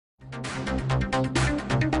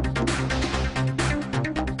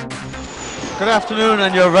Good afternoon,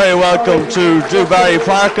 and you're very welcome to Dubarry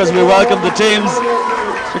Park as we welcome the teams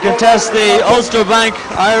to contest the Ulster Bank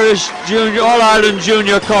Irish Junior All-Ireland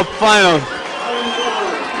Junior Cup final.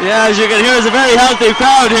 Yeah, as you can hear, it's a very healthy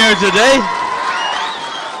crowd here today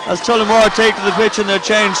as Tullamore take to the pitch in their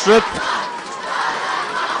change strip.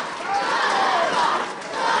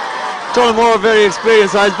 Tullamore very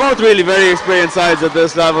experienced sides, both really very experienced sides at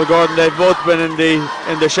this level, Gordon. They've both been in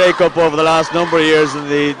the shake-up over the last number of years in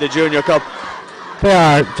the Junior Cup. They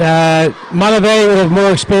are. Monivea will have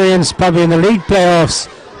more experience probably in the league playoffs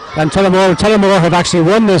than Tullamore. Tullamore have actually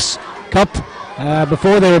won this cup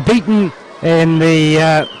before. They were beaten in the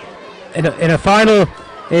in a final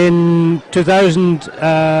in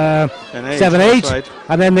 2007-8, right.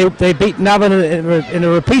 And then they beat Navan in a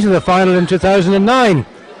repeat of the final in 2009.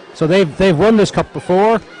 So they've won this cup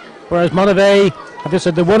before, whereas Monivea have just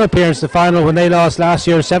had the one appearance in the final when they lost last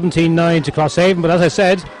year 17-9 to Crosshaven. But as I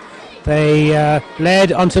said, they led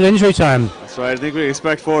until injury time. That's right. I think we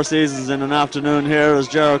expect 4 seasons in an afternoon here as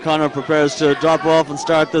Gerard O'Connor prepares to drop off and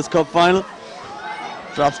start this cup final.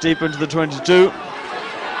 Drops deep into the 22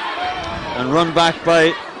 and run back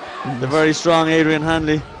by the very strong Adrian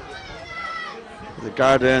Hanley, the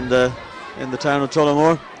Garda in the town of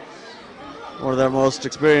Tullamore. One of their most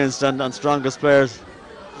experienced and strongest players.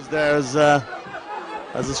 He's there as a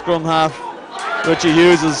scrum half. Richie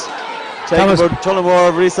Hughes is taken, but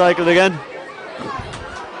Tullamore have recycled again.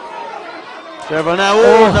 Trevor now,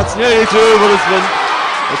 that's nearly through, but it's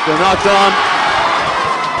been knocked on.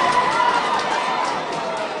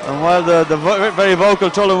 And while the very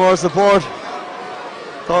vocal Tullamore support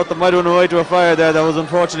thought they might have went away to a fire there, that was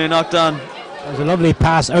unfortunately knocked on. That was a lovely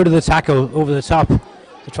pass out of the tackle over the top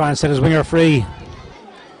to try and set his winger free.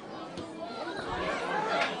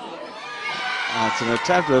 It's an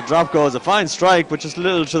attempt at a drop goal. It's a fine strike, but just a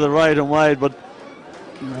little to the right and wide. But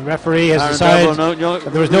the referee has decided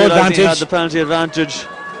that there was no advantage. He had the penalty advantage.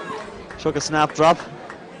 Took a snap drop.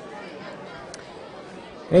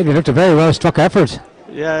 It looked a very well struck effort.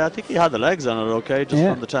 Yeah, I think he had the legs on it okay, just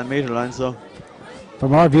from the 10-metre line. So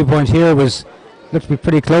from our viewpoint here, looked to be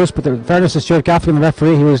pretty close, but in fairness to Stuart Gaffney, the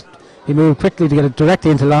referee, he moved quickly to get it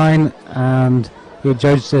directly into line, and he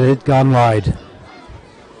judged that it had gone wide.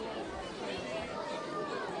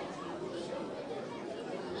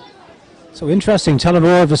 So interesting,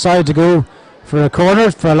 Tullamore decided to go for a corner,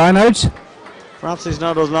 for a line out. Perhaps he's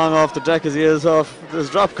not as long off the deck as he is off his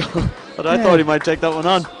drop goal, but I thought he might take that one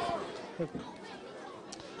on.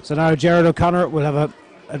 So now Gerard O'Connor will have an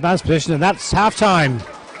advanced position, and that's half-time.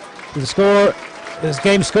 The score, this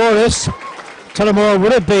game scoreless. Tullamore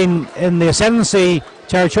would have been in the ascendancy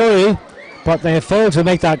territory, but they have failed to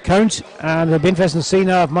make that count, and it'll be interesting to see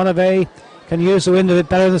now if Monivea can use the wind a bit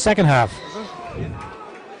better in the second half.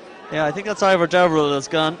 Yeah, I think that's Ivor Deverell that's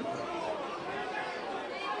gone.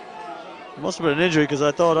 It must have been an injury because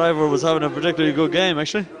I thought Ivor was having a particularly good game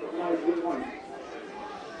actually.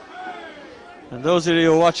 And those of you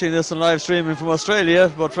who are watching this on live streaming from Australia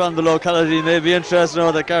but from the locality may be interested to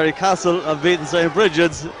know that Gary Castle have beaten St.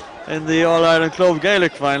 Bridget's in the All-Ireland Club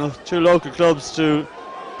Gaelic final. 2 local clubs to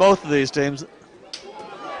both of these teams.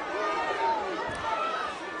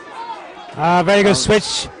 Very good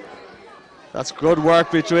switch. That's good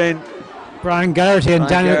work between Brian Garrity and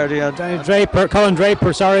Daniel Draper, Colin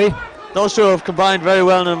Draper, sorry. Those two have combined very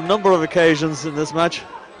well on a number of occasions in this match.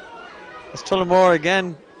 As Tullamore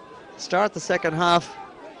again start the second half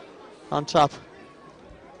on top.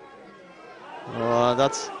 Oh,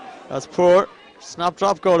 that's poor. Snap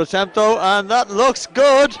drop goal attempt though, and that looks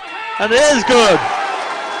good, and it is good.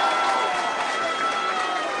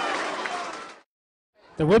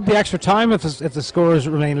 There would be extra time if the scores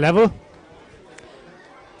remain level.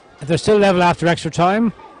 If they're still level after extra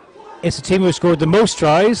time, it's the team who scored the most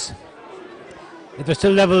tries. If they're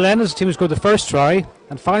still level then, it's the team who scored the first try.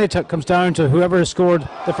 And finally it comes down to whoever has scored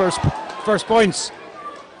the first points.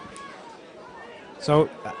 So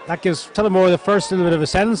that gives Tullamore the first little bit of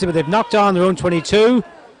ascendancy, but they've knocked on their own 22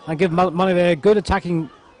 and give Monivea a good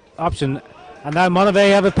attacking option. And now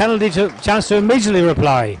Monivea have a penalty chance to immediately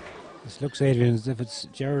reply. This looks, Adrian, as if it's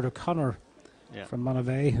Gerard O'Connor from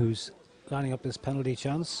Monivea who's lining up this penalty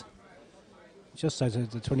chance. Just out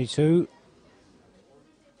of the 22.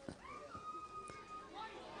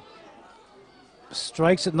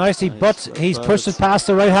 Strikes it nicely, but he's pushed it past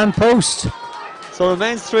the right-hand post. So it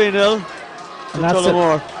remains 3-0 to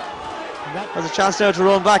Tullamore. Has a chance now to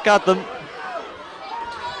run back at them.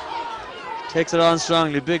 Takes it on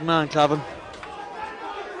strongly. Big man, Clavin.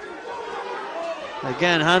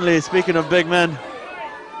 Again, Hanley, speaking of big men.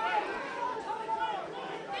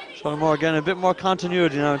 Tullamore again, a bit more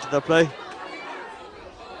continuity now into their play.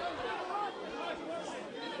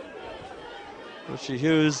 Richie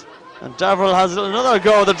Hughes. And Deverell has another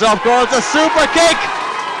go. The drop goal. It's a super kick.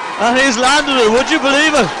 And he's landed it. Would you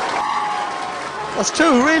believe it? That's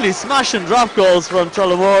two really smashing drop goals from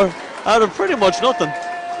Tullamore out of pretty much nothing.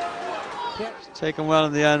 Taken well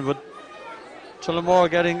in the end, but Tullamore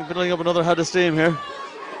building up another head of steam here.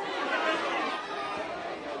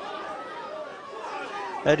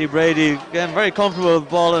 Eddie Brady, again, very comfortable with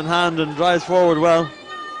ball in hand and drives forward well.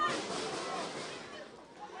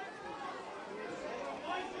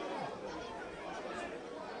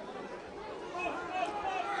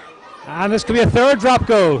 And this could be a third drop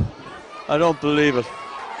goal. I don't believe it.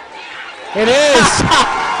 It is!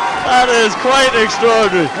 That is quite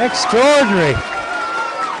extraordinary. Extraordinary.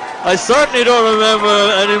 I certainly don't remember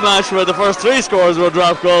any match where the first three scores were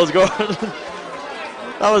drop goals, Gordon.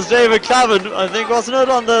 That was David Clavin, I think, wasn't it,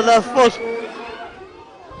 on the left foot?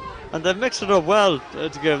 And they've mixed it up well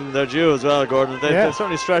to give them their due as well, Gordon. They've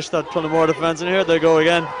certainly stretched that Tullamore defence, and here they go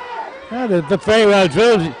again. Yeah, they're very well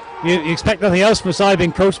drilled. You expect nothing else from a side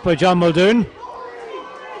being coached by John Muldoon.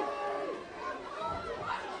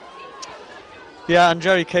 Yeah, and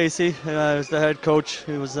Jerry Casey is the head coach.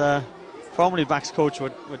 He was formerly backs coach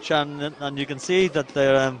with Shannon, and you can see that they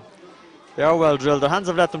are well drilled. Their hands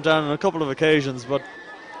have let them down on a couple of occasions, but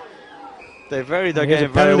they varied their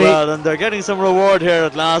game very well, and they're getting some reward here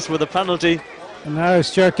at last with a penalty. And now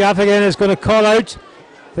Stuart Gaffigan is going to call out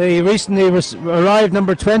the recently arrived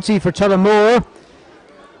number 20 for Tullamore,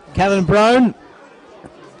 Kevin Brown.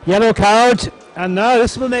 Yellow card, and now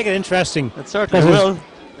this will make it interesting. It certainly will.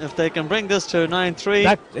 If they can bring this to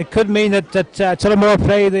 9-3. It could mean that Tullamore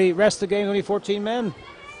play the rest of the game, only 14 men.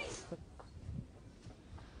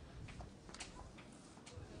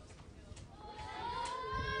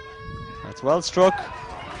 That's well struck.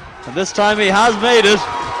 And this time he has made it.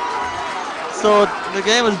 So the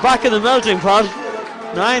game is back in the melting pot.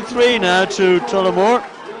 9-3 now to Tullamore.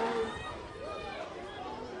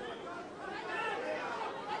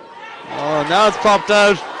 Oh, now it's popped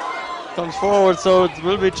out. Comes forward, so it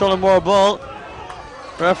will be Tullamore ball.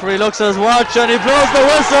 Referee looks at his watch and he blows the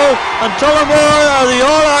whistle, and Tullamore are the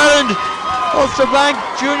All-Ireland Ulster Bank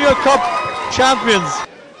Junior Cup champions.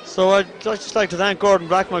 So I'd just like to thank Gordon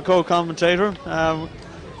Black, my co-commentator,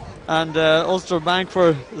 and Ulster Bank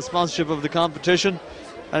for the sponsorship of the competition.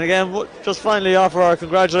 And again, just finally offer our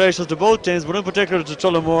congratulations to both teams, but in particular to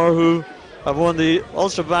Tullamore, who have won the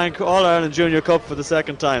Ulster Bank All-Ireland Junior Cup for the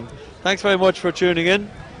second time. Thanks very much for tuning in,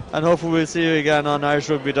 and hopefully we'll see you again on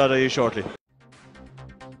IrishRugby.ie shortly.